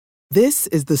This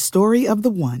is the story of the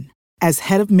one. As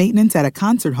head of maintenance at a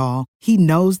concert hall, he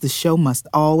knows the show must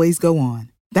always go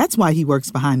on. That's why he works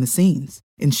behind the scenes,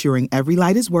 ensuring every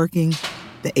light is working,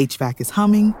 the HVAC is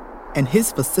humming, and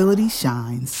his facility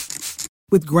shines.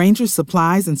 With Grainger's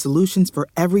supplies and solutions for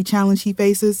every challenge he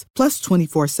faces, plus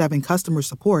 24/7 customer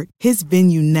support, his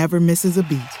venue never misses a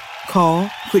beat. Call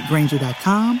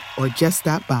quickgrainger.com or just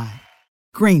stop by.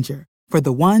 Grainger, for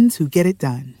the ones who get it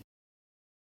done.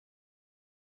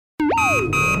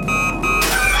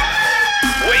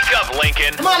 Wake up,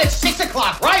 Lincoln. Come on, it's 6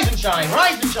 o'clock. Rise and shine,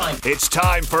 rise and shine. It's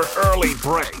time for Early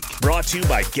Break. Brought to you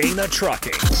by Gaina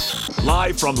Trucking.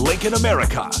 Live from Lincoln,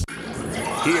 America.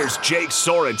 Here's Jake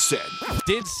Sorensen.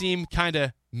 Did seem kind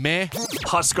of meh.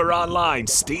 Husker Online,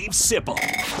 Steve Sipple.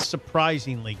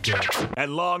 Surprisingly good.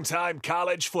 And longtime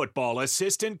college football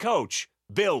assistant coach,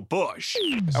 Bill Bush.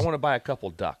 I want to buy a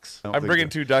couple ducks. I'm bringing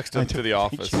 2 ducks to the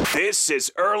office. This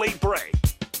is Early Break.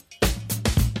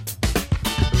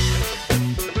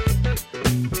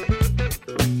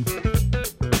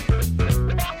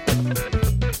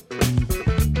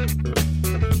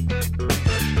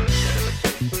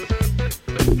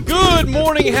 Good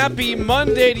morning, happy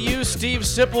Monday to you, Steve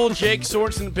Sipple, Jake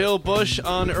Sorensen, Bill Bush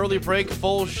on Early Break.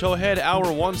 Full show ahead,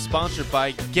 hour 1, sponsored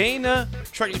by Gaina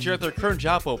Trucking. Check out their current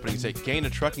job openings at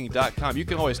GainaTrucking.com. You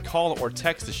can always call or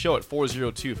text the show at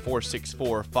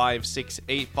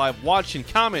 402-464-5685. Watch and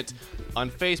comment on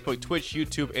Facebook, Twitch,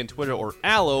 YouTube, and Twitter, or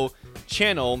Allo,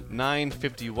 channel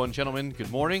 951. Gentlemen,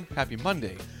 good morning. Happy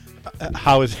Monday.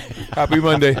 How is Happy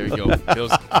Monday. There you go.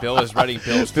 Bill is ready.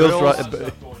 Bill's thrills.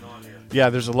 Yeah,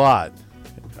 there's a lot.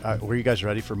 Were you guys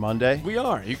ready for Monday? We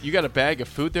are. You got a bag of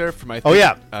food there for my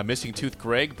Missing Tooth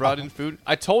Greg brought in food.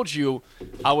 I told you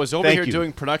I was over here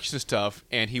doing production stuff,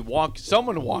 and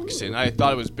someone walks in. I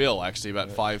thought it was Bill, actually, about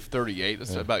 5:38.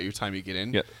 That's about your time you get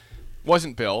in. Yeah.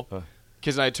 Wasn't Bill.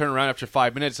 Because I turn around after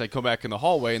 5 minutes, I come back in the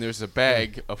hallway, and there's a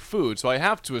bag of food. So I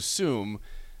have to assume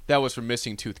that was from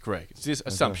Missing Tooth Greg. It's this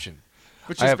assumption,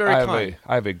 which is very kind.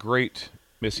 I have a great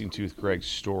Missing Tooth Greg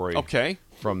story. Okay.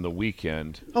 From the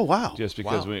weekend. Oh, wow. Just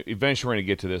because eventually we're going to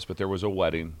get to this, but there was a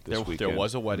wedding this weekend. There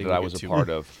was a wedding that I was a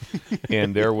part of.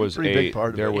 And there was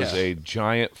a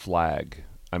giant flag.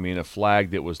 I mean, a flag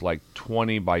that was like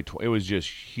 20 by 20. It was just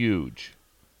huge.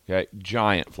 Okay?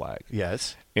 Giant flag.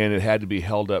 Yes. And it had to be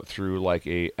held up through like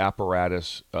a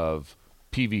apparatus of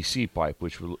PVC pipe,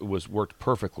 which worked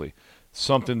perfectly.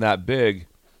 Something that big,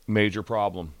 major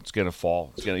problem. It's going to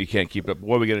fall. You can't keep it up.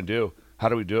 What are we going to do? How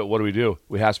do we do it? What do we do?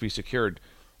 It has to be secured.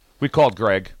 We called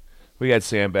Greg. We had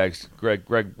sandbags. Greg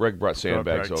brought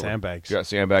sandbags over. Sandbags. Got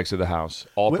sandbags to the house,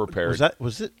 all prepared.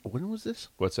 When was this?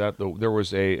 What's that? There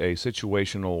was a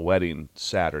situational wedding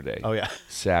Saturday. Oh, yeah.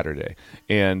 Saturday.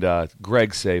 And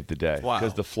Greg saved the day. Wow.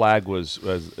 Because the flag was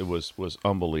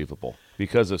unbelievable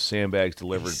because of sandbags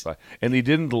delivered by. And he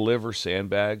didn't deliver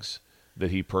sandbags that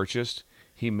he purchased.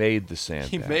 He made the sandbags.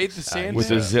 He made the sandbags?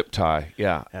 With a zip tie.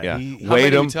 Yeah. How many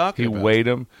are we talking about? He weighed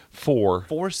them 4.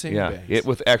 4 sandbags. Yeah,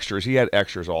 with extras. He had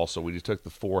extras also. We just took the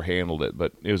 4, handled it,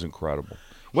 but it was incredible.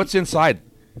 What's inside?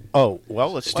 Oh,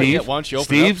 well, let's Steve. Why don't you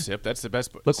open it up, Sip? That's the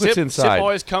best. Look what's inside. Sip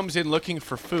always comes in looking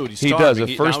for food. He's he does.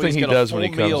 The first thing he does when he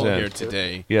comes in. Here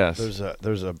today. Yes.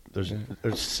 There's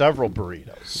several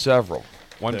burritos. Several.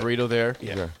 One burrito there.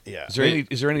 Yeah.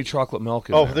 Is there any chocolate milk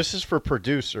in there? there? This is for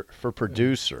producer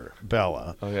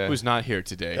Bella. Okay. Who's not here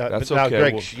today. That's now,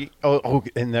 okay. Greg,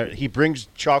 and there he brings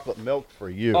chocolate milk for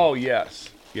you. Oh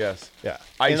yes. Yeah.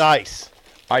 Ice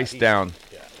down.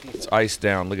 Yeah. It's iced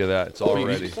down. Look at that. It's all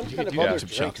ready. Some You kind could of do other some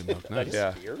chocolate milk. Nice.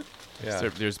 Yeah. Beer? Yeah.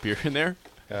 There's beer in there.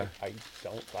 Yeah. I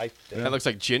don't like that. That looks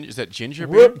like ginger. Is that ginger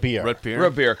beer? Root beer. Root beer.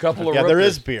 Root beer. A couple of yeah, root there beer.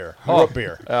 is beer. Root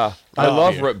beer. I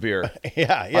love root beer.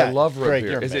 Yeah. I love root Greg,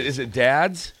 beer. Is it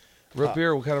Dad's root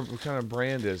beer? What kind of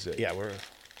brand is it? Yeah,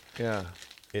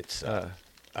 it's I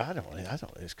don't.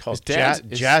 It's called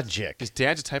Jajic. Is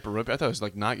Dad's a type of root beer? I thought it was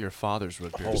like not your father's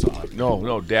root beer.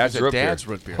 No, Dad's root beer. Dad's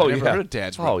root beer. Oh, I've never heard of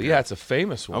Dad's root beer. Oh, yeah, it's a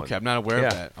famous one. Okay, I'm not aware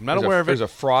of that. I'm not aware of it. There's a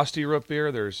frosty root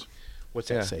beer. What's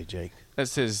that say, Jake? That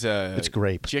says it's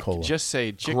grape cola. Just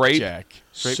say Jick grape Jack.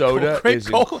 Soda is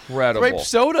incredible. Grape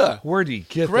soda. Where do you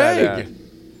get that at?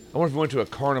 I wonder if we went to a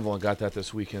carnival and got that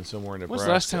this weekend somewhere in Nebraska. When's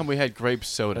the last time we had grape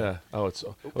soda? Yeah.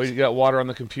 You got water on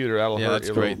the computer. That'll hurt. That's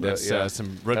great. That's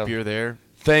some root beer there.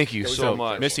 Thank you so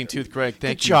much. Missing Tooth Greg,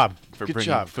 thank you for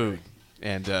bringing food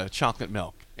and chocolate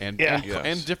milk and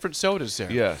different sodas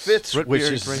there. Yes. Fitz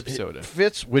wishes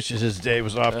his day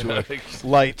was off to a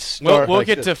light start. We'll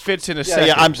get to Fitz in a second.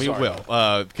 Yeah, I'm sorry. We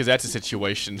will, because that's a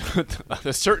situation,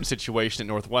 a certain situation at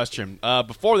Northwestern.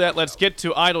 Before that, let's get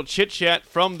to Idle Chit Chat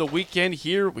from the weekend.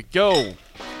 Here we go.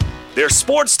 Their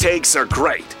sports takes are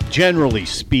great, Generally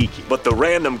speaking. but the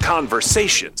random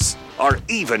conversations are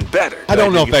even better. I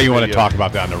don't know if you want to talk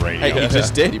about that on the radio. Hey, you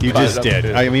just did. You just did.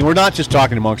 I mean, we're not just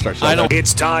talking amongst ourselves.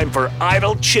 It's time for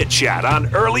Idle Chit Chat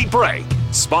on Early Break,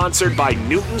 sponsored by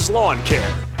Newton's Lawn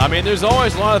Care. I mean, there's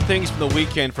always a lot of things from the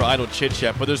weekend for Idle Chit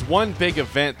Chat, but there's one big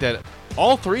event that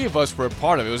all three of us were a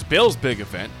part of. It was Bill's big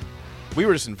event. We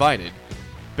were just invited.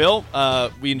 Bill,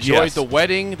 we enjoyed the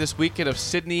wedding this weekend of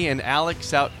Sydney and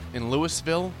Alex out in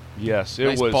Louisville. Yes, it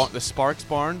Nice was. the Sparks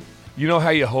Barn. You know how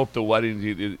you hope the wedding,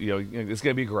 it's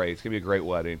going to be great. It's going to be a great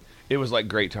wedding. It was like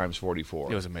great times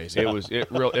 44. It was amazing. It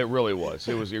really was.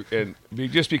 It was, and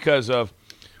just because of,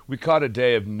 we caught a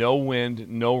day of no wind,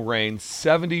 no rain,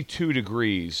 72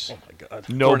 degrees. Oh my God.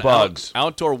 No bugs.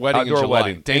 Outdoor wedding Outdoor in July.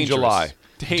 wedding Dangerous. in July.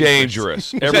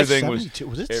 Dangerous. Everything was. 72?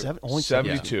 Was it only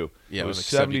 72? Yeah, it was like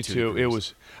 72. It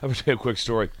was. I'm gonna tell you a quick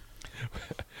story.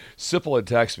 Sipple had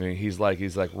texted me. He's like,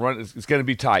 run. It's going to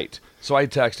be tight. So I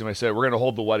texted him. I said, we're going to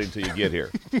hold the wedding until you get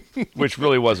here, which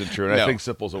really wasn't true. And I think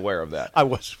Sipple's aware of that. I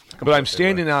was. But I'm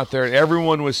standing out there, and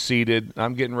everyone was seated.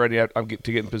 I'm getting ready. I'm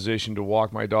to get in position to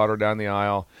walk my daughter down the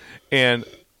aisle, and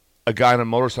a guy on a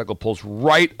motorcycle pulls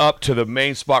right up to the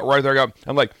main spot right there.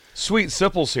 I'm like, sweet,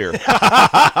 Sipple's here.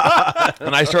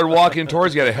 And I started walking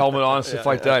towards you, had a helmet on, stuff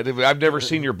like that. I've never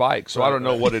seen your bike, so I don't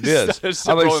know what it is.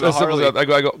 I'm like, Sipple's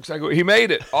I go, he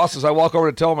made it. Awesome. So I walk over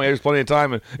to tell him there's plenty of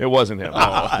time, and it wasn't him.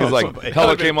 He's like,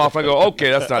 helmet came off. I go, okay,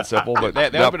 that's not Sipple. But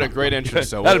that would have been a great entrance,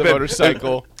 though. With the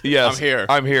motorcycle. Yes,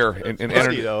 I'm here.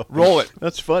 And roll it.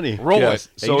 That's funny. Roll it.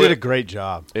 So you did a great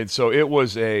job. And so it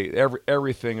was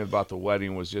everything about the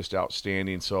wedding was just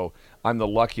outstanding. So I'm the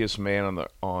luckiest man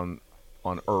on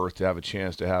earth to have a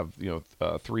chance to have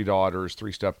 3 daughters,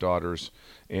 3 stepdaughters,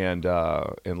 and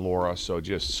Laura. So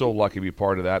just so lucky to be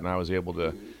part of that. And I was able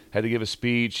to had to give a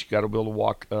speech. Got to be able to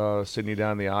walk Sydney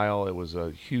down the aisle. It was a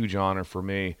huge honor for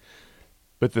me.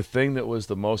 But the thing that was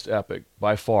the most epic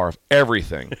by far of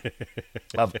everything,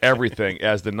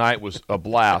 as the night was a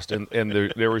blast, and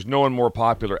there was no one more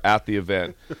popular at the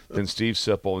event than Steve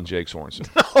Sipple and Jake Sorensen.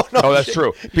 No, that's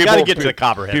true. You got to get to the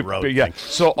Copperhead Road. Yeah.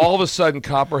 So all of a sudden,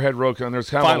 Copperhead Road, and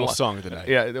there's kind Final of song of the night.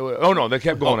 Yeah. Oh no, they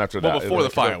kept going after that. Before the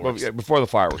fireworks. Before the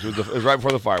fireworks. It was right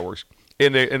before the fireworks.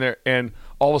 And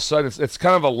all of a sudden, it's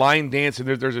kind of a line dance, and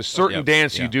there's a certain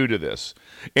dance you do to this,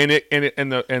 and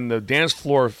the dance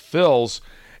floor fills,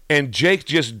 and Jake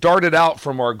just darted out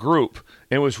from our group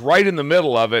and was right in the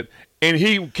middle of it, and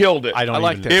he killed it. I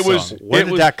like that it song. Was where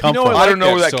did that come from? I don't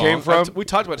know where that came from. We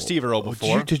talked about Steve Earle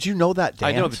before. Did you know that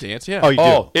dance? I know the dance. Yeah. Oh, you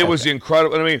do? It was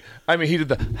incredible. I mean, he did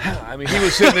the. He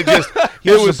was sitting there just. He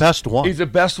was the best one. He's the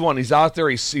best one. He's out there.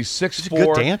 He's 6'4". He's a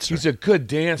good dancer. He's a good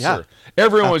dancer. Yeah.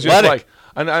 Everyone was just Athletic.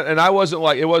 like, and I wasn't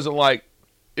like, it wasn't like,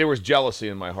 there was jealousy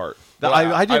in my heart.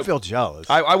 I did feel jealous.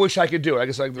 I wish I could do it. I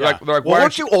guess they're like, well, why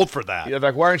weren't you old for that? Yeah,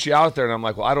 like, why aren't you out there? And I'm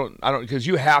like, well, I don't, because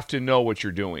you have to know what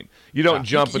you're doing. You don't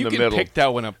jump in the middle. You can pick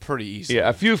that one up pretty easy. Yeah,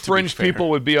 a few fringe people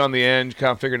would be on the end,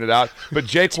 kind of figuring it out. But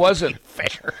Jake wasn't.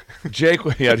 Fair. Jake,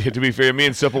 yeah, to be fair, me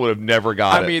and Sipple would have never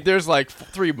got it. I mean, there's like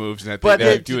 3 moves in that. But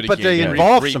they do it but again. they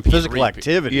involve some physical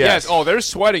activity. Yes. Oh, there's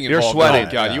sweating involved. You're sweating.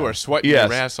 Oh, God, you are sweating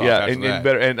your ass off after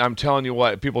that. And I'm telling you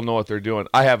what, people know what they're doing.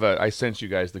 I sent you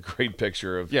guys the great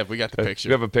picture of. Yeah, we got the picture.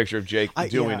 We have a picture of Jake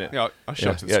doing it. Yeah, I'll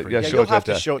show it to the screen. Yeah, you'll have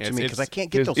to show it to me because I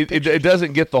can't get those pictures. It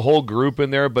doesn't get the whole group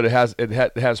in there, but it has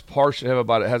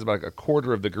about a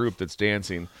quarter of the group that's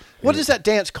dancing. What is that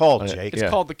dance called, Jake? It's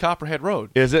called the Copperhead Road.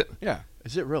 Is it? Yeah.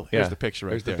 Is it really? There's the picture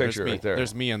right there. There's the picture right there.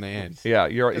 There's me on the end. Yeah,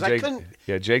 you're right.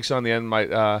 Jake, Jake's on the end.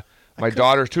 My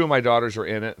daughters, 2 of my daughters are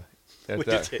in it. Look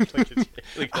at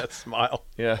that smile.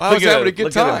 Yeah, I was having a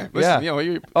good time. Listen,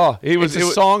 it's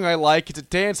a song I like. It's a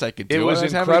dance I could do. It was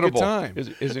incredible. Having a good time.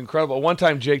 It was incredible. One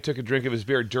time, Jake took a drink of his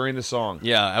beer during the song.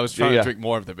 Yeah, I was trying to drink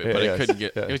more of it, but I couldn't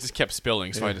get. It just kept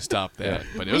spilling, so I had to stop that.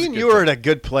 But it was. You were at a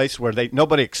good place where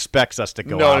nobody expects us to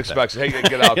go. No one expects. Hey,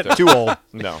 get out there. Too old.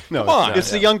 No, come on.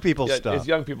 It's the young people stuff. It's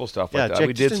young people stuff like that. Jake,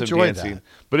 we did some dancing, that.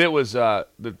 but it was.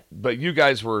 But you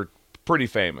guys were pretty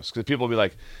famous because people would be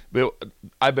like,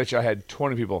 I bet you I had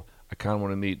 20 people. I kind of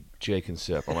want to meet Jake and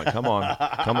Sip. I'm like, come on,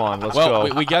 let's go.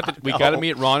 Well, we got to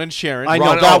meet Ron and Sharon. I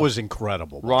know that was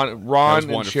incredible. Ron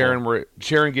and Sharon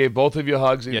Sharon gave both of you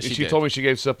hugs, and yes, she told me she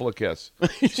gave Sipple a kiss.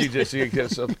 She gave a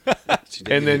kiss.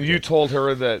 And then you told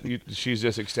her that she's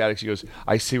just ecstatic. She goes,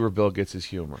 I see where Bill gets his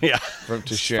humor. Yeah,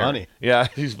 to Sharon. Funny. Yeah,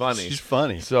 she's funny. She's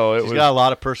funny. So she's got a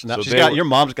lot of personality. Your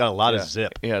mom's got a lot of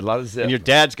zip. Yeah, a lot of zip. And your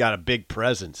dad's got a big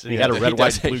presence. And he had a red,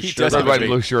 white, blue shirt. Red, white,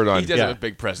 blue shirt on. He does have a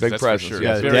big presence. Big presence. For sure.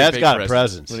 Yeah, Dad's got a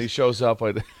presence. When he shows up.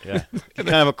 Yeah, kind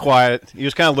of a quiet. He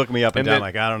just kind of looked me up and down then-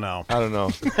 like, I don't know. I don't know.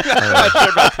 I'm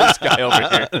sure about this guy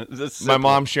over here. My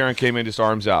mom Sharon came in just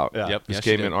arms out. Yeah. Yep. Just yes, she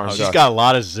came did. in arms She's out. got a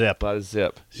lot of zip. A lot of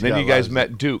zip. She's Then got you a lot guys of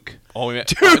met Duke. Oh, we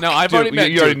met. Oh, no, I've already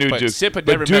met You already Duke, knew but Duke. Sip had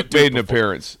But never Duke met made an before.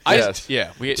 appearance. I Yes. just,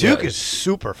 yeah. Duke is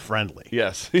super friendly.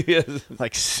 Yes, he is.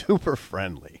 Like super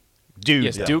friendly. Dude.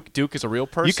 Yes, yeah. Duke is a real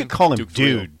person. You could call him Duke for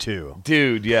real. dude too.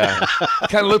 Dude, yeah.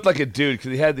 Kind of looked like a dude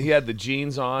because he had the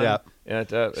jeans on. Yeah. And,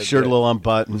 Shirt a little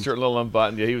unbuttoned. Shirt a little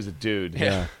unbuttoned. Yeah, he was a dude.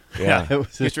 Yeah. Yeah. It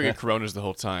was He was drinking Coronas the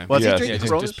whole time. Was he Yes. drinking yeah,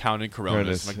 Coronas? just pounding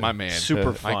Coronas. Like my man. Super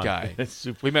My fun. guy. It's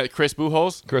super. We met Chris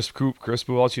Buchholz. Chris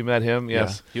Buchholz, you met him?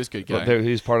 Yes. He was a good guy.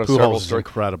 He's part of Buchholz several is stories.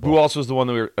 incredible. Buchholz was the one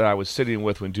that I was sitting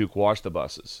with when Duke washed the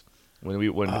buses. When I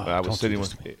was don't sitting do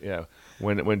with this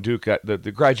when Duke got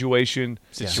the graduation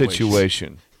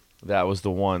situation. That was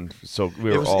the one. So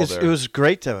we were all there. It was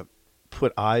great to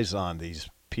put eyes on these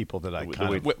people that I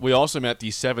kind of. We also met the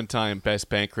 7-time best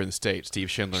banker in the state, Steve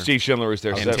Schindler. Steve Schindler was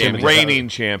there. And Tammy. Reigning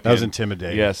champion. That was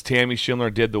intimidating. Yes, Tammy Schindler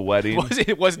did the wedding.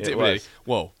 It wasn't It intimidating. was.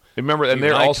 Whoa. Remember, and You're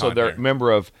they're an also icon they're there.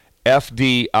 member of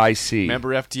FDIC. Member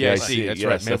FDIC. That's yes, right.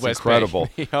 That's Midwest incredible.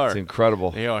 Bank. They are. It's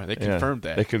incredible. They are. They confirmed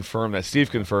that. They confirmed that.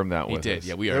 Steve confirmed that He with did. us.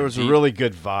 Yeah, we are. There was a He- really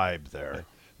good vibe there.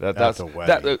 That's the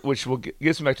wedding. which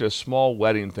gets me back to a small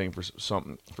wedding thing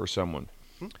for someone.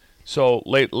 So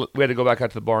we had to go back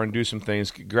out to the bar and do some things.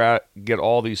 Get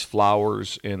all these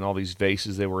flowers and all these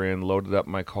vases they were in. Loaded up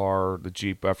my car, the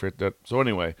Jeep after that. So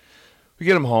anyway, we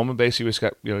get them home and basically we just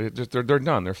got they're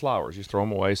done. They're flowers. You throw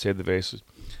them away. Save the vases.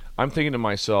 I'm thinking to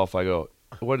myself, I go,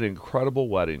 what an incredible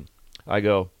wedding. I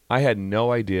go, I had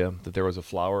no idea that there was a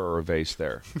flower or a vase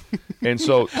there. And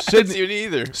so Didn't see it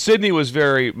either. Sydney was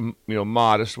very,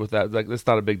 modest with that. Like, that's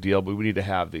not a big deal, but we need to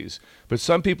have these. But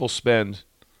some people spend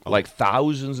like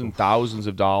thousands and thousands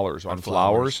of dollars on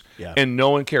flowers, Yeah. and no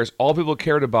one cares. All people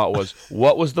cared about was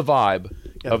what was the vibe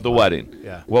of the wedding.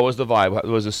 Yeah. What was the vibe?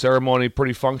 Was the ceremony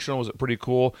pretty functional? Was it pretty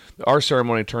cool? Our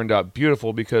ceremony turned out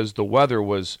beautiful because the weather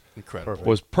was Incredible.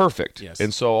 was perfect. Yes.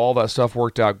 And so all that stuff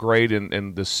worked out great,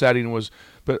 and the setting was.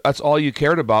 But that's all you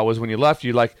cared about was when you left.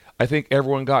 I think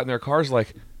everyone got in their cars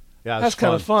like, Yeah, it that's was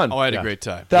kind of fun. Oh, I had Yeah. a great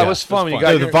time. That Yeah, was it fun. You fun.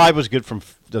 got the vibe was good from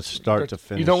the start to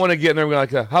finish. You don't want to get in there and be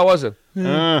like, how was it? All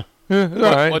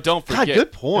right. Well, don't God, forget.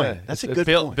 good point. Yeah, That's a good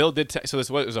Bill, point. Bill did. So it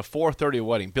was a 4:30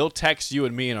 wedding. Bill texts you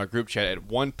and me in our group chat at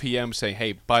 1 p.m. saying,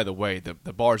 "Hey, by the way, the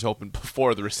bar's open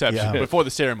before the reception, Yeah. before the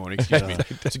ceremony. Excuse me.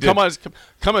 So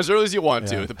come as early as you want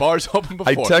to. The bar's open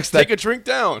before. text Take that- a drink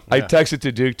down. I texted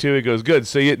to Duke too. He goes, "Good,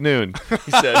 see you at noon."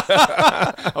 He said,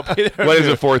 I'll be there. "What at is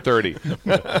noon. it?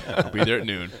 4:30? I'll be there at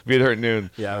noon. Be there at noon."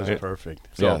 Yeah, it was perfect.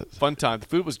 So Yeah, fun time. The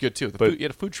food was good too. You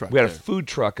had a food truck. we had a there. food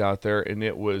truck out there, and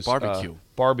it was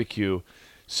Barbecue.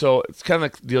 So it's kind of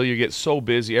like the deal. You get so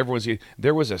busy. Everyone's eating.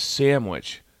 There was a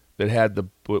sandwich that had I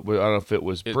don't know if it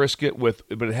was brisket but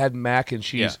it had mac and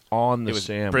cheese on the it was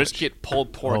sandwich. brisket,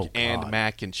 pulled pork, Oh, and God.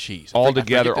 mac and cheese. all I forget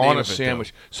together the name on a of it, though.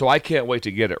 sandwich. So I can't wait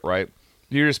to get it, right?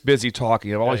 You're just busy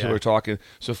talking. All these people are talking.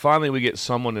 So finally we get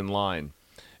someone in line,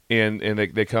 and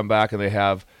they come back and they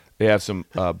have some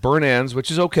burnt ends,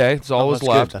 which is okay. It's all that's that's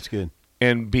left. good. That's good.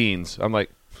 And beans. I'm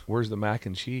like, where's the mac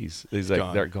and cheese? He's like,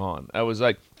 gone. they're gone. I was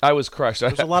crushed.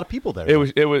 There's a lot of people there. It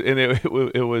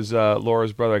was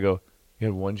Laura's brother. I go, you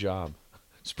had one job.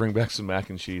 Just bring back some mac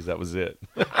and cheese. That was it.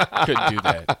 Couldn't do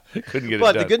that. Couldn't get it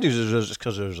But done. the good news is just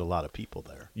because there's a lot of people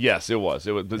there. Yes, it was.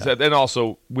 And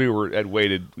also we had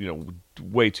waited,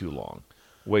 way too long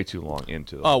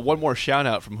into it. One more shout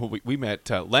out from who we met,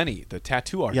 Lenny, the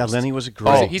tattoo artist. Yeah, Lenny was a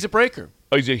great. He's a breaker.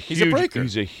 Oh, he's a breaker.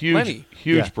 He's a huge, Lenny.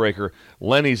 huge Yeah. breaker.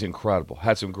 Lenny's incredible.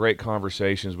 Had some great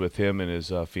conversations with him and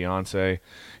his fiance.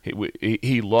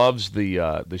 He loves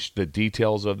the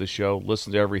details of the show.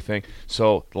 Listens to everything.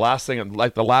 So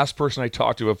the last person I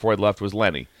talked to before I left was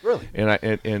Lenny. Really? And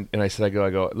I said, I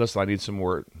go. Listen, I need some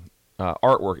more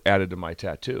artwork added to my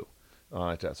tattoo.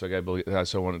 So I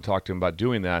wanted to talk to him about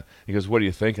doing that. He goes, "What are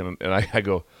you thinking?" And I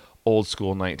go, "Old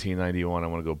school 1991. I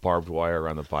want to go barbed wire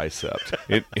around the bicep."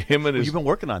 Him and his, You've been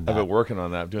working on that. I've been working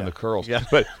on that, doing the curls. Yeah.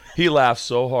 But he laughed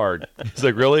so hard. He's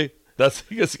like, "Really?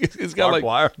 He's got Barbed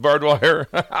wire. barbed wire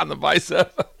on the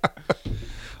bicep."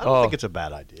 I don't think it's a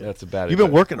bad idea. That's a bad. You've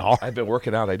been working hard. I've been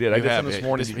working out. I did. I You did have some this it.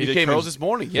 morning. He did curls this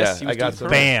morning. Yes, he was I got doing some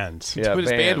curls. Bands. Yeah, Put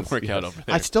his band bands, workout yes. over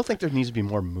there. I still think there needs to be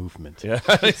more movement. Yeah.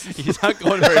 He's not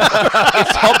going very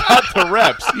It's all about the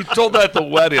reps. You told that at the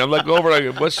wedding. I'm like, go over. And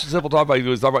I go, what's Simple talk about?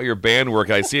 He's talking about your band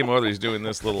work. I see him over there. He's doing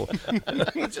this little.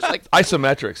 It's just like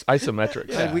isometrics.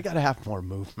 Yeah, we got to have more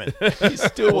movement. He's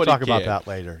still We'll what he talk about can. that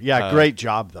later. Yeah, great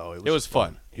job though. It was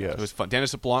fun. Yes. It was fun.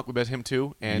 Dennis LeBlanc, we met him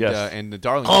too, and Yes. and the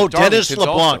Darling. Oh, Darlington's Dennis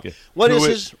LeBlanc. also. What Who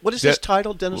is his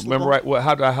title, Dennis Remember LeBlanc? right?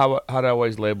 How do I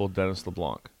always label Dennis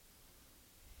LeBlanc?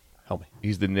 Help me.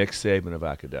 He's the Nick Saban of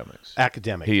academics.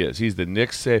 Academic. He is. He's the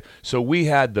Nick Saban. So we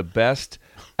had the best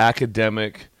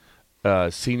academic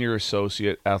senior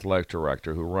associate athletic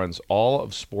director who runs all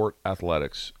of sport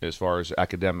athletics as far as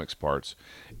academics parts,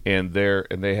 and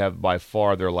they have by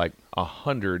far they're like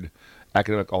 100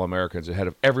 academic All-Americans ahead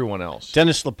of everyone else.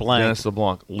 Dennis LeBlanc. Dennis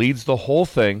LeBlanc leads the whole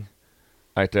thing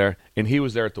right there, and he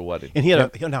was there at the wedding. And he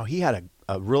had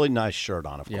a really nice shirt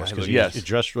on, of course, because Yes. he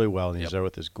dressed really well, and he's there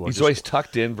with his gorgeous. He's always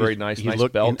tucked in, very nice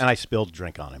belt. And I spilled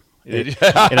drink on him.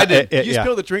 I did. You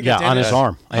spilled the drink on Dennis? his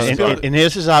arm. Spilled it. And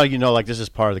this is how you know, like, this is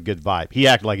part of the good vibe. He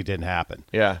acted like it didn't happen.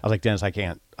 Yeah. I was like, Dennis, I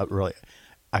can't really.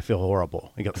 I feel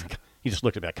horrible. He just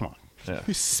looked at me like, come on. Yeah.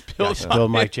 You spilled Spilled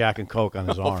Mike Jack and Coke on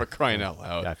his Oh, arm. for crying out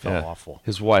loud. I felt Yeah. awful.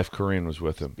 His wife Corinne was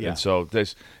with him, Yeah. and so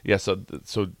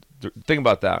think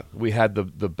about that. We had the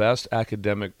best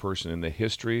academic person in the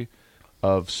history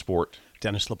of sport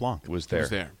Dennis LeBlanc was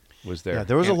there. Was there? Yeah,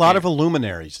 there was a lot of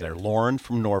luminaries there. Lauren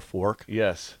from Norfolk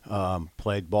Yes,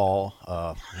 played ball.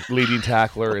 leading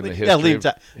tackler in the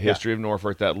Yeah, history of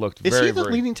Norfolk that looked Is very, he the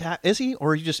very. leading Is he,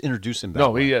 or you just introduced him? That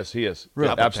No, way? he is. He is. Really?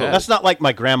 Yeah, absolutely. That's not like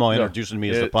my grandma introducing me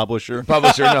as the It- publisher.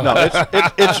 Publisher, no, No,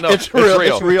 it's No, it's real.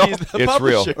 It's real. He's the It's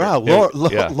real. publisher. Wow,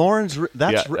 Yeah. Lauren's.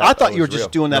 That's. Yeah, I thought that you were was just real.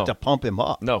 doing that No. to pump him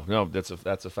up. No, that's a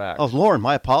fact. Oh, Lauren.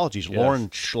 My apologies, Lauren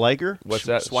Schleiger. What's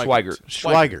that? Swigert.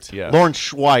 Swigert. Yeah. Lauren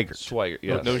Schweigert. Swigert.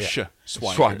 Yes. No, Yeah.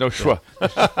 Swigert. No schwa.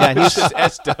 Yeah, and This he's is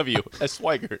SW. That's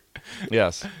Swigert.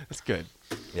 Yes. That's good.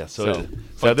 Yeah. So,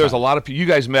 So there's a lot of you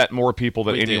guys met more people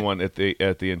than We did. anyone at the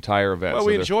entire event. Well, So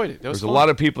we there- enjoyed it. That was There's a fun. lot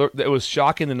of people. It was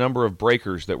shocking the number of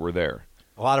breakers that were there.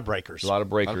 a lot of breakers. A lot of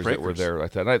breakers that were breakers. there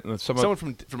like that. And Someone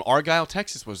from Argyle,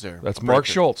 Texas was there. that's A Mark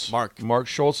breaker. Schultz. Mark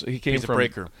Schultz. He came He's a from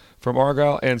breaker. from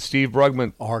Argyle, and Steve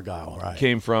Brugman Argyle, right?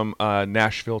 came from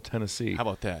Nashville, Tennessee. How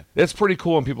about that? It's pretty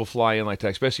cool when people fly in like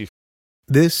that, especially.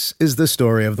 This is the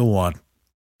story of the one.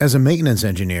 As a maintenance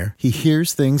engineer, he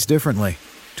hears things differently.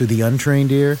 To the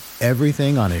untrained ear,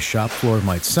 everything on his shop floor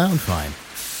might sound fine,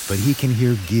 but he can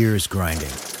hear gears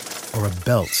grinding or a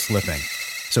belt slipping.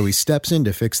 So he steps in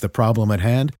to fix the problem at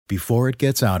hand before it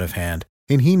gets out of hand.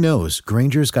 And he knows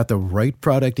Granger's got the right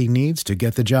product he needs to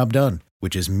get the job done,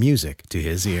 which is music to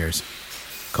his ears.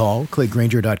 Call, click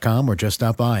Granger.com, or just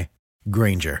stop by.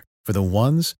 Granger, for the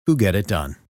ones who get it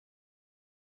done.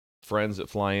 Friends that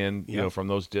fly in, you know, from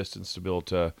those distance to be able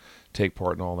to take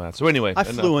part in all that. So anyway, I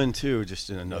flew in too, just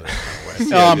in another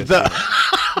kind of way.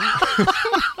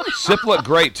 Sip looked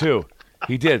great too.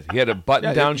 He did. He had a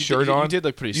button-down shirt on. You did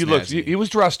look pretty You looked. snazzy. He was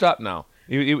dressed up now.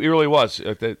 He really was.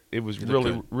 It was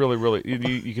really, good. really.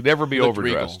 You could never be He looked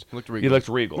overdressed. regal. He looked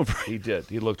regal. He did.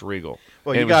 He looked regal.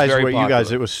 Well, And you it was very guys,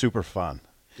 popular. it was super fun.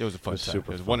 It was a fun time.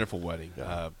 super It was a fun. wonderful wedding.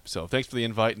 So thanks for the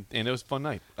invite, and it was a fun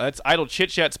night. That's Idle Chit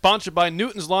Chat, sponsored by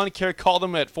Newton's Lawn Care. Call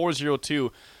them at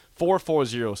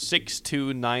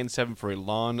 402-440-6297 for a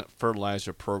lawn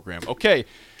fertilizer program. Okay,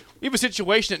 we have a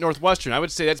situation at Northwestern. I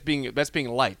would say that's being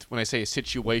light when I say a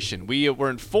situation. We were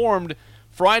informed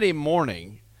Friday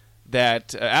morning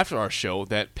that after our show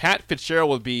that Pat Fitzgerald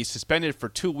will be suspended for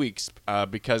 2 weeks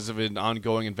because of an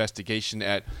ongoing investigation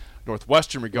at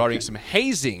Northwestern regarding some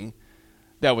hazing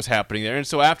that was happening there. And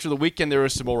so after the weekend, there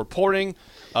was some more reporting.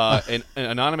 An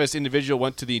anonymous individual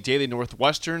went to the Daily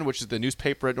Northwestern, which is the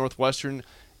newspaper at Northwestern,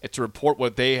 to report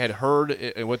what they had heard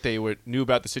and what they knew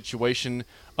about the situation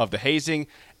of the hazing.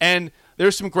 And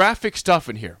there's some graphic stuff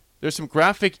in here. There's some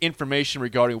graphic information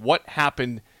regarding what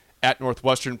happened at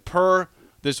Northwestern per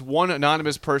this one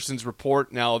anonymous person's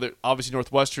report. Now, obviously,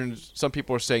 Northwestern, some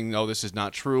people are saying, no, this is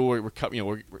not true. We're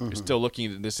still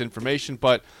looking at this information.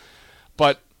 But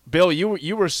Bill,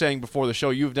 you were saying before the show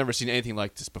you've never seen anything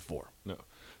like this before. No.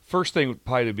 First thing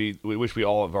probably to be, which we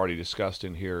all have already discussed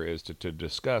in here, is to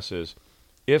discuss is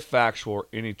if factual or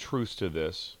any truth to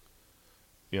this.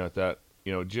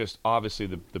 Just obviously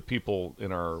the people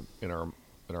in our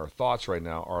thoughts right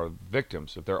now are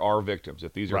victims. If there are victims,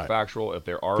 if these are Right. factual, if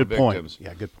there are Good point. victims,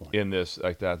 Yeah, good point. in this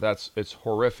like that, it's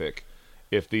horrific.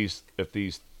 If these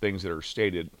things that are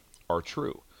stated are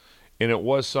true, and it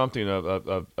was something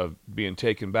of being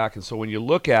taken back. And so when you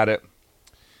look at it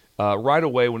right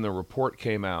away when the report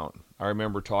came out, I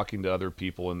remember talking to other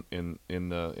people in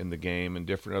the game and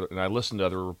and I listened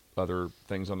to other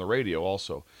things on the radio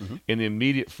also. Mm-hmm. And the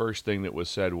immediate first thing that was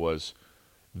said was,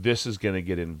 this is going to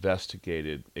get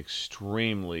investigated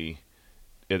extremely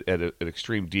at an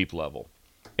extreme deep level,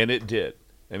 and it did.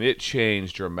 And it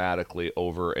changed dramatically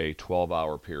over a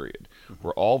 12-hour period,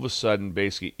 where all of a sudden,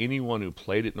 basically anyone who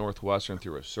played at Northwestern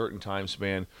through a certain time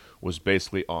span was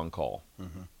basically on call.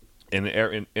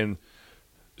 And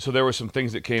so there were some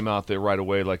things that came out there right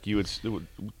away, like you would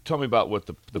tell me about what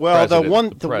the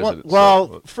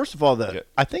president. First of all,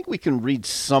 I think we can read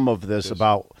some of this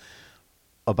about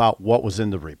what was in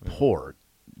the report.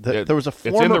 There was a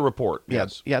former, it's in the report.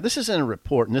 Yes. Yeah. This is in a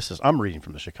report, and I'm reading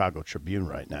from the Chicago Tribune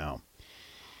right now.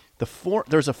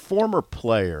 There's a former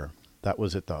player that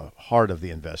was at the heart of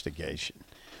the investigation,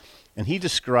 and he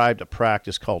described a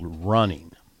practice called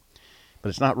running, but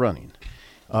it's not running.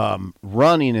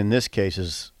 Running in this case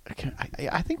is,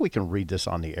 I think we can read this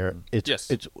on the air.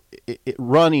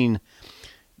 Running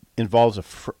involves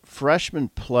freshman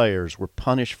players were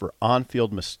punished for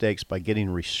on-field mistakes by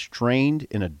getting restrained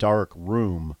in a dark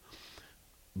room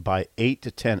by 8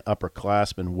 to 10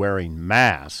 upperclassmen wearing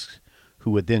masks who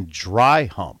would then dry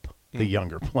hump the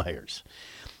younger players.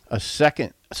 A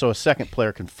second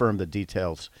player confirmed the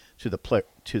details to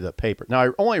the paper. Now, I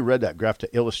only read that graph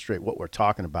to illustrate what we're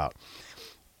talking about.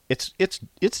 It's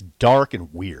dark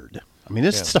and weird. I mean,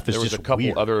 this stuff is just weird. There was a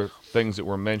couple other things that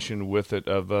were mentioned with it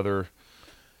of other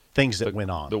things that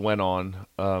went on.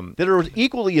 That are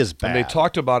equally as bad. And they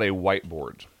talked about a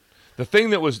whiteboard. The thing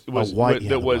that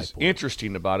was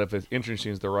interesting about it, if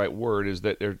interesting is the right word, is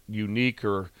that they're unique,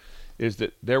 or is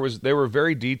that they were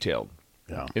very detailed.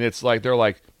 Yeah. And it's like they're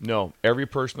like, no, every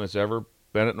person that's ever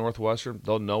been at Northwestern,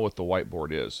 they'll know what the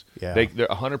whiteboard is. Yeah. They're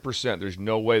 100%. There's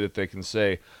no way that they can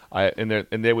say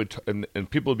and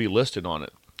people would be listed on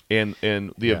it, and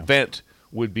the event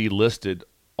would be listed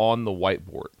on the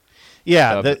whiteboard.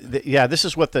 Yeah, this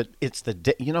is what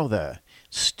the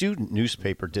student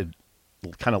newspaper did,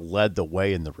 kind of led the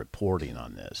way in the reporting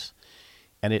on this,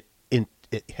 and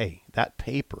that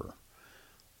paper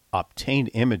obtained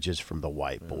images from the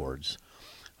whiteboards,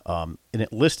 and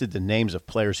it listed the names of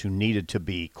players who needed to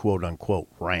be quote unquote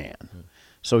ran.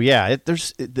 So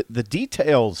the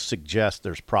details suggest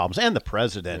there's problems, and the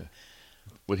president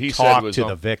what he talked said was to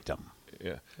the victim.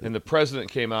 Yeah, and the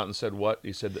president came out and said what?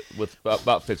 He said that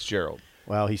about Fitzgerald.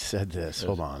 Well, he said this.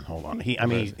 Hold on.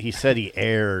 He said he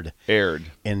erred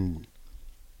in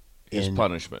his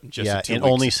punishment. And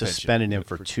only suspended him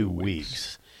for 2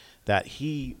 weeks. That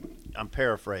I'm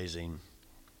paraphrasing,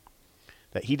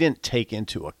 that he didn't take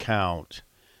into account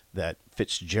that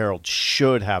Fitzgerald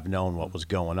should have known what was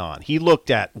going on. He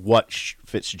looked at what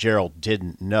Fitzgerald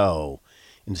didn't know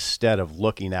instead of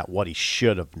looking at what he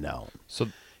should have known. So,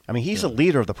 I mean, he's a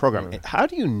leader of the program. How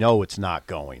do you know it's not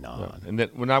going on? And then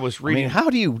when I was reading, how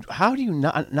do you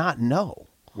not know?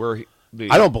 Where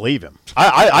I don't believe him.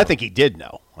 I think he did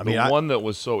know. One that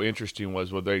was so interesting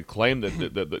was what they claimed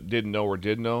that didn't know or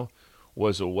did know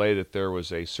was a way that there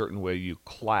was a certain way you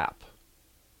clap.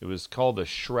 It was called the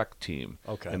Shrek team.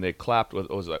 Okay. And they clapped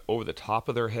was like over the top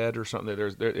of their head or something.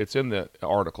 It's in the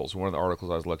articles, one of the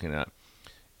articles I was looking at.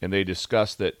 And they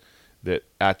discussed that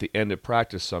at the end of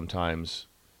practice sometimes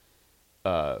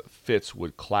Fitz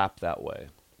would clap that way.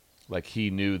 Like he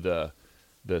knew the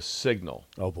signal.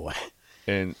 Oh boy.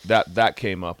 And that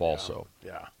came up also.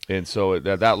 Yeah. And so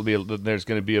that'll be there's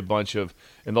going to be a bunch of,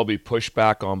 and there'll be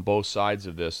pushback on both sides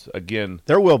of this. Again,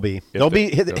 there will be.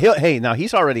 Now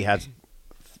he's already had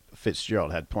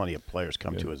Fitzgerald had plenty of players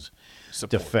come to his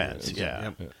defense.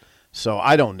 Yeah. So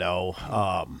I don't know,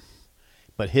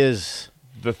 but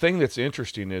the thing that's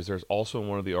interesting is there's also in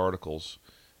one of the articles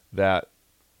that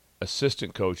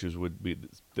assistant coaches would be.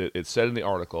 It said in the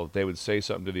article that they would say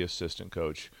something to the assistant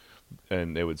coach.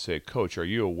 And they would say, "Coach, are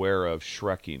you aware of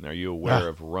shrekking? Are you aware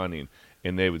of running?"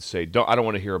 And they would say, I don't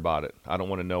want to hear about it. I don't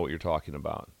want to know what you're talking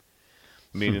about."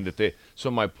 Meaning that they. So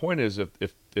my point is, if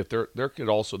there could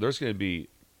also there's going to be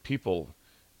people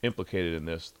implicated in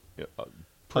this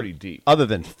pretty deep, other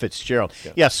than Fitzgerald.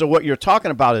 Yeah. So what you're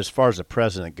talking about as far as the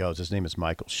president goes, his name is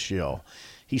Michael Schill.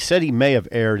 He said he may have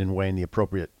erred in weighing the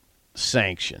appropriate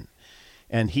sanction.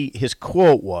 And his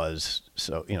quote was,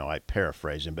 I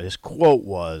paraphrase him, but his quote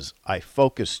was, "I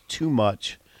focused too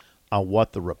much on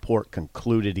what the report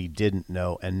concluded he didn't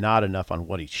know and not enough on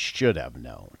what he should have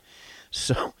known."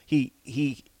 So he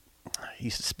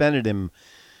suspended him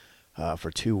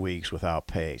for 2 weeks without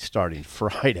pay starting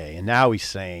Friday. And now he's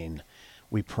saying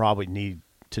we probably need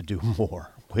to do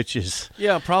more, which is...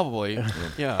 Yeah, probably.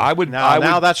 Yeah.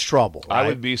 Now that's trouble, right? I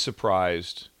would be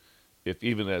surprised... If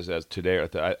even as today,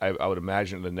 I would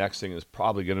imagine the next thing is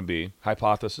probably going to be,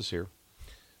 hypothesis here,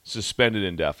 suspended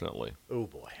indefinitely. Oh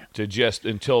boy! To just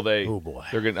until they. Oh boy!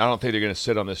 I don't think they're going to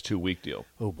sit on this 2-week deal.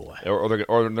 Oh boy! Or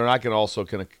they're not going to also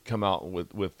come out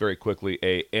with very quickly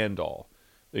a end all.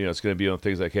 it's going to be on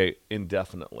things like, hey,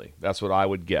 indefinitely. That's what I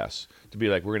would guess. To be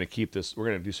like, we're going to keep this, we're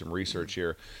going to do some research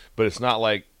here. But it's not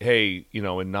like, hey,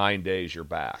 in 9 days you're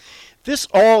back. This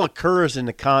all occurs in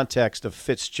the context of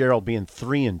Fitzgerald being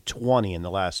 3-20 in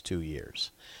the last 2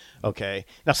 years. Okay.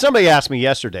 Now, somebody asked me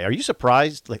yesterday, are you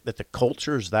surprised that the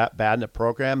culture is that bad in the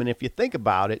program? And if you think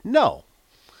about it, no.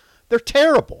 They're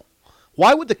terrible.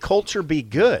 Why would the culture be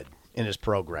good in his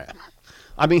program?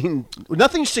 I mean,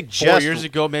 nothing suggests 4 years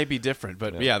ago may be different,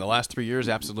 but the last 3 years,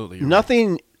 absolutely.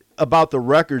 Nothing about the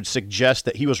record suggests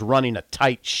that he was running a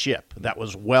tight ship that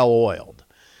was well oiled.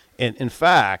 And in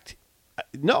fact,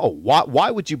 no. Why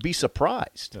would you be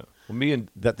surprised? Yeah. Well,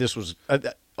 that this was? I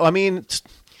got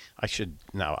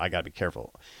to be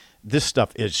careful. This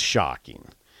stuff is shocking,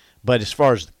 but as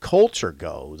far as the culture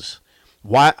goes,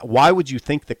 why would you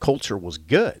think the culture was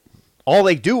good? All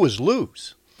they do is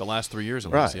lose. The last 3 years,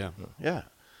 at right? least, yeah. Yeah.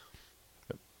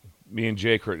 Me and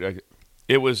Jake,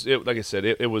 it was like I said,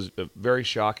 it was a very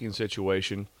shocking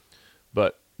situation.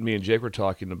 But me and Jake were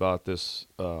talking about this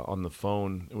on the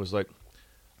phone. It was like,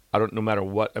 no matter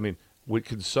what. I mean,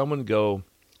 could someone go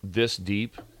this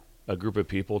deep, a group of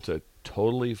people, to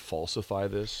totally falsify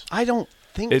this? I don't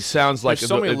think it sounds like there's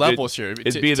so many levels here.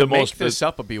 It'd be the most. This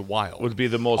up would be wild. Would be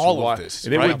the most all wild. Of this,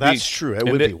 and it right? would That's true. It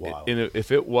would be wild. And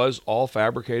if it was all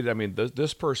fabricated, I mean,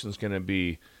 this person's going to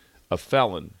be a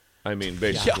felon. I mean,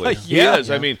 basically, he is.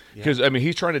 Yeah. I mean, because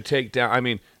he's trying to take down. I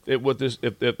mean,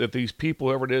 if these people,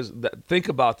 whoever it is, think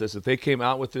about this. If they came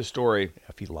out with this story,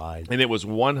 if he lied, and it was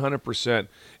 100%,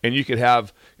 and you could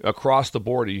have across the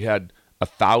board, you had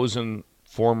 1,000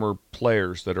 former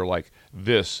players that are like,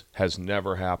 this has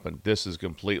never happened. This is a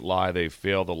complete lie. They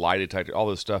failed the lie detector, all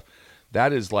this stuff.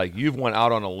 That is like, you've went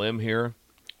out on a limb here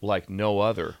like no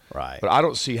other. Right. But I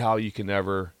don't see how you can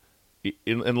ever,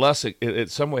 unless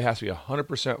it some way has to be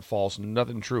 100% false,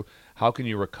 nothing true. How can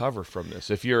you recover from this?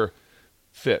 If you're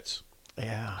Fitz,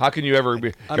 how can you ever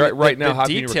be right now? How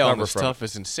can you recover from it? The detail on this stuff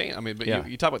is insane. I mean, but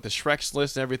you talk about the Shrek's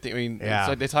list and everything. I mean, it's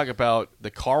like they talk about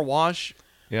the car wash.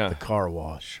 Yeah, the car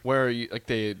wash, where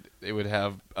they would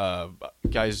have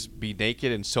guys be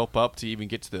naked and soap up to even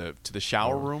get to the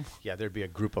shower room. Yeah, there'd be a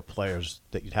group of players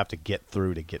that you'd have to get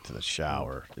through to get to the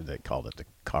shower. They called it the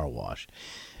car wash.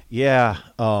 Yeah,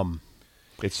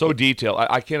 it's so detailed.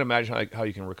 I can't imagine how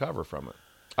you can recover from it.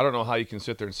 I don't know how you can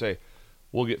sit there and say,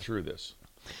 "We'll get through this."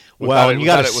 Well, you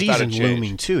got a season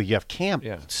looming too. You have camp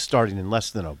starting in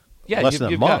less than a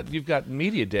month. You've got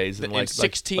media days in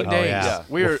 16 days. Yeah.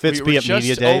 We're Fitz be at just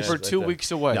media days? over 2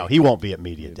 weeks away. No, he won't be at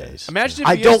media days. Imagine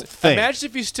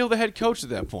if he's still the head coach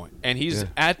at that point, and he's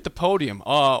at the podium.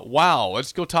 Wow,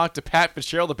 let's go talk to Pat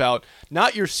Fitzgerald about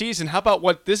not your season. How about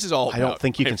what this is all about? I don't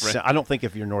think you can. I don't think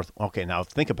if you're North. Okay, now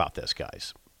think about this,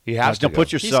 guys. He has to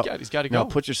put yourself. He's got to go. Now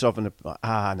put yourself in the.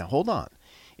 Now hold on.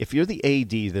 If you're the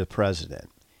AD, the president,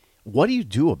 what do you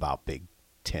do about Big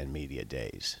Ten media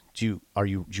days? You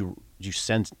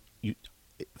send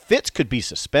Fitz could be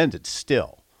suspended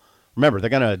still. Remember, they're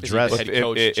going to address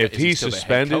if he's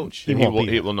suspended, he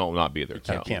will not be there.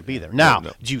 He can't be there. Now,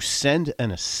 do you send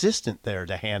an assistant there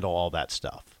to handle all that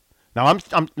stuff? Now,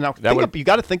 you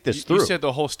got to think this through. You said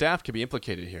the whole staff could be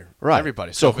implicated here. Right.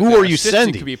 Everybody. So who are you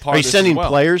sending? Are you sending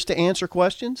players to answer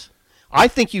questions? I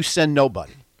think you send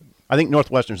nobody. I think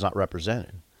Northwestern's not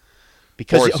represented.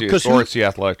 Or it's the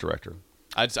athletic director.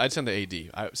 I'd send the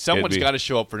AD. Someone's got to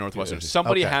show up for Northwestern.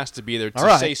 Somebody has to be there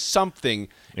to say something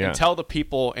and tell the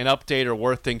people an update or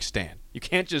where things stand. You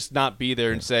can't just not be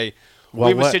there and say, we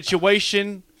have a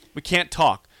situation, we can't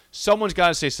talk. Someone's got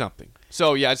to say something.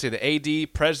 So, I'd say the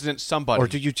AD, president, somebody. Or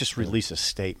do you just release a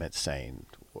statement saying,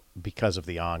 because of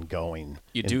the ongoing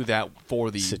You do that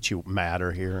for the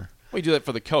matter here? Well, you do that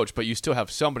for the coach, but you still have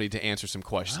somebody to answer some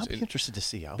questions. I'll be interested to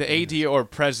see how the AD or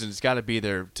president's got to be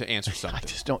there to answer something. I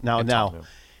just don't now.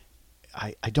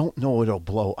 I don't know it'll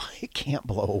blow. It can't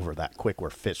blow over that quick where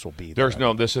Fitz will be there.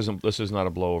 This is not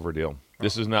a blowover deal.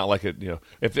 This is not like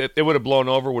if it would have blown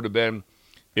over, would have been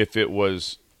if it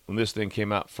was when this thing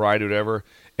came out Friday or whatever,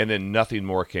 and then nothing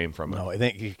more came from it. No, I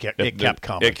think it kept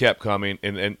coming. It kept coming,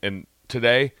 and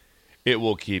today it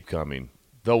will keep coming.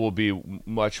 There will be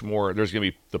much more. There's going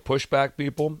to be the pushback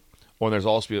people, or there's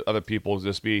also other people.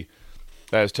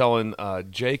 I was telling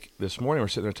Jake this morning, we're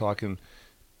sitting there talking,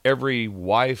 every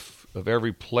wife of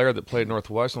every player that played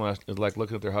Northwestern is like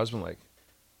looking at their husband like,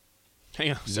 hang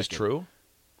on, is this true?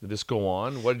 Did this go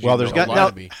on? What did you there's got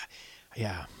now,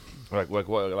 yeah. Like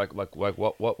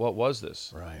what was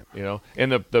this? Right.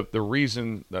 And the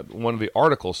reason that one of the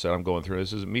articles said, I'm going through,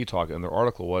 this isn't me talking, and the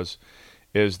article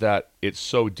is that it's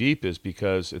so deep is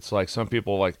because it's like some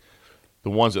people, like the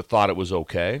ones that thought it was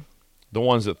okay, the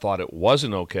ones that thought it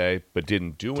wasn't okay but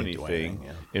didn't do anything.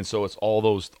 And so it's all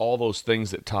those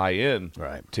things that tie in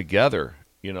together,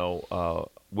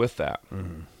 with that.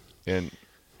 Mm-hmm. And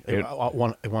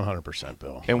 100%,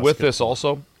 Bill. And with this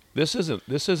also, this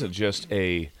isn't just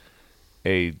a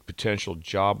potential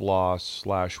job loss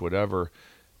 / whatever.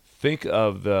 Think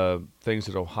of the things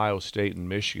at Ohio State and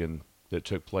Michigan that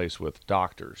took place with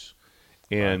doctors,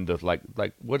 and like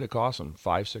what did it cost them?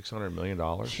 $500-600 million.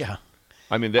 Yeah,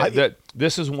 I mean that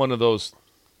this is one of those.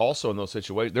 Also in those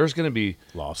situations, there's going to be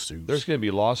lawsuits. There's going to be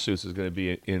lawsuits. It's going to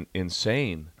be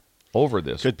insane over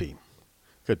this. Could be.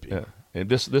 Yeah. And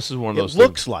this is one of those. It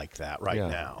looks things. like that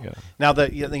now. Yeah. Now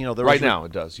that now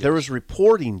it does. Yes. There was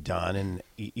reporting done, and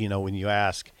when you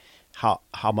ask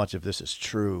how much of this is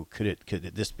true, could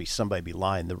this be somebody be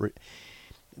lying?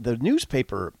 The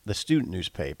newspaper, the student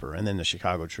newspaper, and then the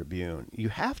Chicago Tribune, you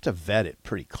have to vet it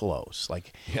pretty close.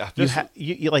 Like,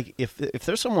 if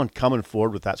there's someone coming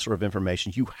forward with that sort of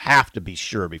information, you have to be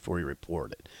sure before you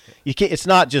report it. You can't. It's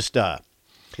not just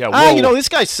this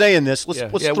guy's saying this. Let's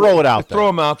throw it out there. Throw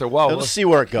him out there. Well, let's see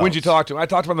where it goes. When'd you talk to him? I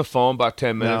talked to him on the phone about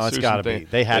 10 minutes. No, it's got to be.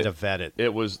 They had to vet it.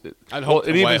 It was. I hope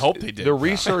they did. The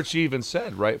research even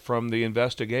said from the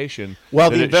investigation.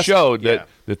 Well, it showed that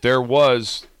there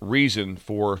was reason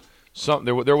for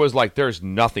something. There was there's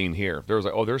nothing here. There was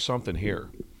there's something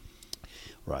here.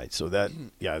 Right. So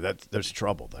there's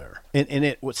trouble there, and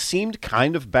it seemed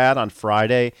kind of bad on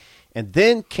Friday, and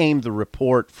then came the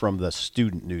report from the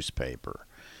student newspaper.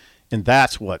 And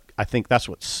that's what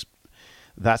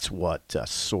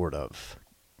sort of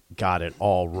got it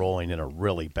all rolling in a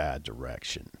really bad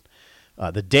direction.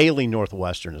 The Daily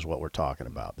Northwestern is what we're talking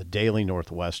about. The Daily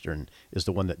Northwestern is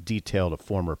the one that detailed a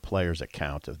former player's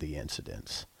account of the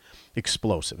incidents.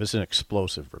 Explosive. It's an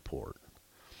explosive report.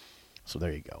 So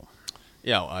there you go.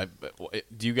 Yeah.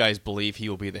 Do you guys believe he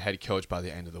will be the head coach by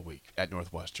the end of the week at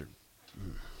Northwestern?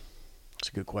 That's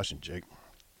a good question, Jake.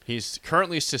 He's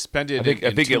currently suspended. I think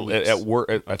at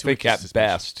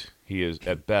best he is.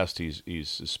 At best he's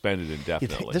suspended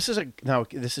indefinitely.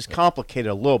 This is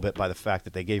complicated a little bit by the fact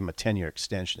that they gave him a 10-year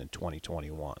extension in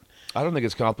 2021. I don't think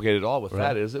it's complicated at all with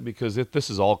that, is it? Because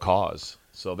this is all cause.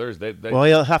 So there's well,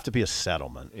 it'll have to be a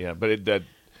settlement. Yeah, but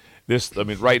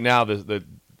right now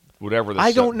whatever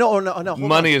I don't know. No,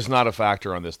 money is not a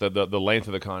factor on this. The length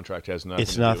of the contract has nothing.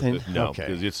 It's nothing. No,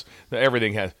 because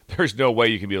everything has. There's no way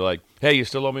you can be like, hey, you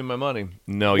still owe me my money.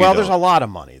 No, you don't. Well, there's a lot of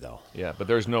money though. Yeah, but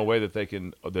there's no way that they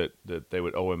can that they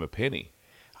would owe him a penny.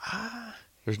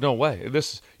 There's no way.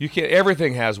 You can't.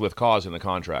 Everything has with cause in the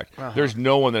contract. There's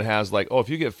no one that has if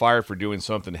you get fired for doing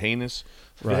something heinous,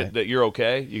 that you're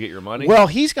okay, you get your money. Well,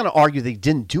 he's going to argue that he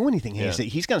didn't do anything heinous. Yeah.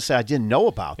 He's going to say I didn't know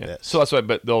about this. So that's why.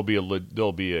 But there'll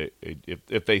be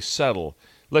if they settle,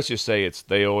 let's just say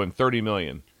they owe him $30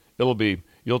 million. It'll be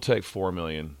you'll take $4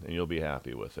 million and you'll be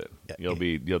happy with it.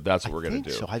 That's what we're going to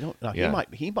do. So I don't know. Yeah.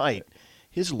 He might.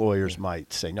 His lawyers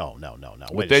might say no.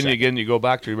 But then again, you go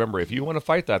back to remember if you want to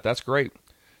fight that's great.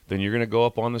 Then you're going to go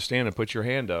up on the stand and put your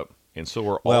hand up. And so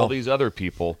are all these other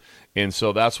people. And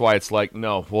so that's why it's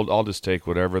no, I'll just take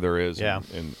whatever there is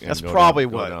and that's go probably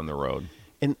go down the road.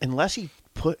 Unless he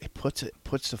puts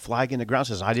the flag in the ground,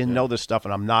 says, I didn't know this stuff,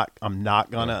 and I'm not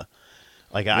going to,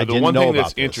 I didn't know about this. The one thing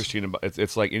that's interesting about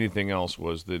it's like anything else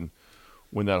was then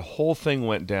when that whole thing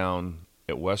went down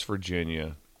at West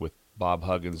Virginia with Bob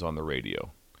Huggins on the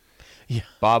radio. Yeah.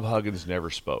 Bob Huggins never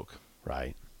spoke.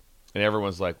 Right. And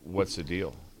everyone's like, what's the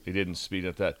deal? He didn't speak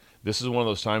at that. This is one of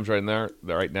those times right now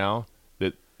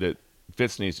that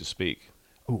Fitz needs to speak.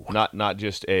 Ooh. Not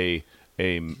just a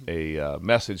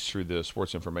message through the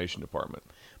sports information department.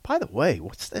 By the way,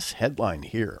 what's this headline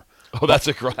here? Oh, that's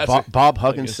a classic. Bob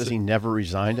Huggins says he never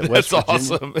resigned at West Virginia.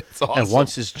 Awesome. It's awesome. And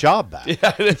wants his job back.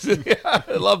 Yeah,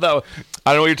 I love that one.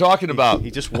 I know what you're talking about. He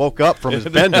just woke up from his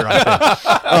bender,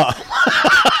 I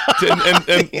think.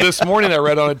 And this morning I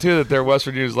read on it, too, that their West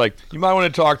Virginia's like, you might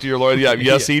want to talk to your lawyer. Yeah,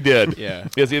 yes, he did. Yeah.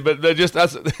 Yes, but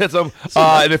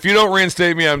and if you don't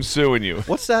reinstate me, I'm suing you.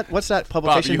 What's that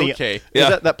publication? Bob, you okay? Is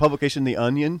that publication The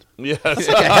Onion? Yes. That's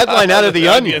like a headline out of The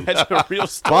Onion. That's a real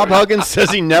story. Bob Huggins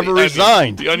says he never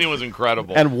resigned. The Onion was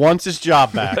incredible. And wants his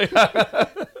job back.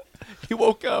 He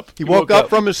woke up. He woke up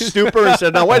from his stupor and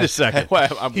said, "Now wait a second."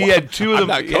 He had two of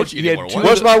them. I'm not coaching anymore.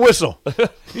 Where's my whistle? Where's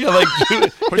my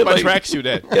tracksuit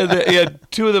at? He had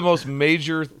two of the most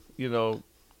major,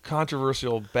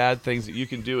 controversial bad things that you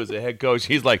can do as a head coach.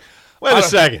 He's like, "Wait a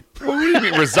second. What do you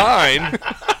mean resign?"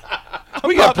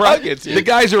 We got Huggins. The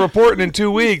guys are reporting in 2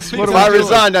 weeks. What if I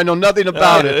resigned? I know nothing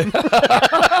about it.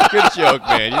 Good joke,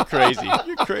 man. You're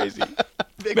crazy.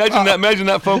 Imagine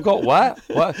that phone call. What?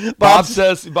 Bob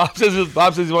says he wants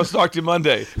to talk to you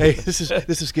Monday. Hey, this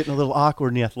is getting a little awkward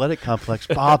in the athletic complex.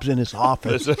 Bob's in his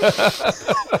office.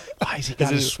 Why has he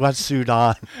got his sweatsuit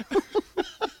on?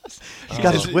 He's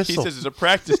got his whistle. He says it's a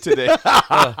practice today.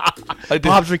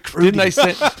 Bob's recruiting.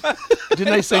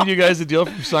 Didn't I send you guys the deal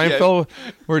from Seinfeld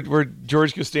where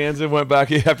George Costanza went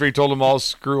back after he told them all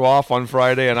screw off on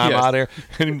Friday and I'm out of here,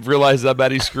 and realized that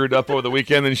bad he screwed up over the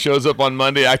weekend and shows up on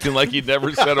Monday acting like he'd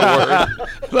never said a word.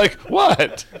 Like,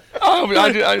 what?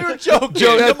 You're joking.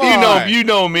 You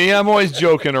know me. I'm always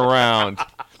joking around.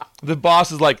 The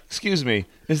boss is like, excuse me,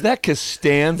 is that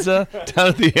Costanza down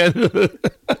at the end of the...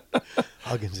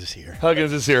 Huggins is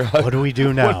here. What do we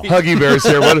do now? Huggy Bear's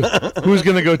here. Who's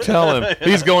going to go tell him?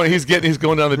 He's going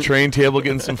down the train table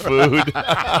getting some food.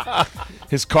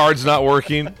 His card's not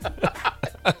working.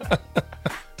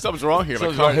 Something's wrong here.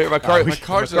 My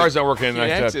card's not working.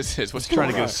 What's trying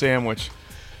to get a sandwich.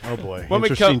 Oh boy,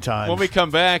 interesting time. When we come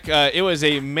back, it was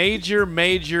a major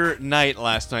night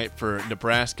last night for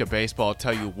Nebraska baseball. I'll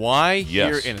tell you why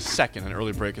here in a second. An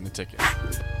early break in the ticket.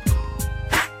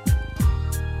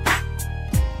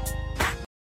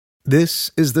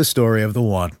 This is the story of the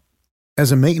one.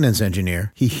 As a maintenance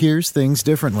engineer, he hears things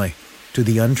differently. To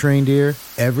the untrained ear,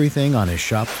 everything on his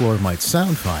shop floor might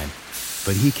sound fine,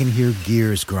 but he can hear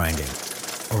gears grinding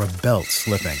or a belt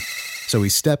slipping. So he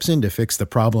steps in to fix the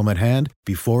problem at hand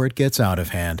before it gets out of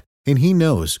hand. And he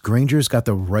knows Grainger's got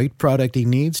the right product he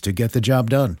needs to get the job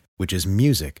done, which is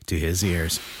music to his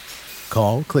ears.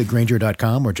 Call, click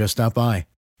Grainger.com, or just stop by.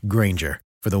 Grainger,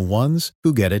 for the ones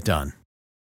who get it done.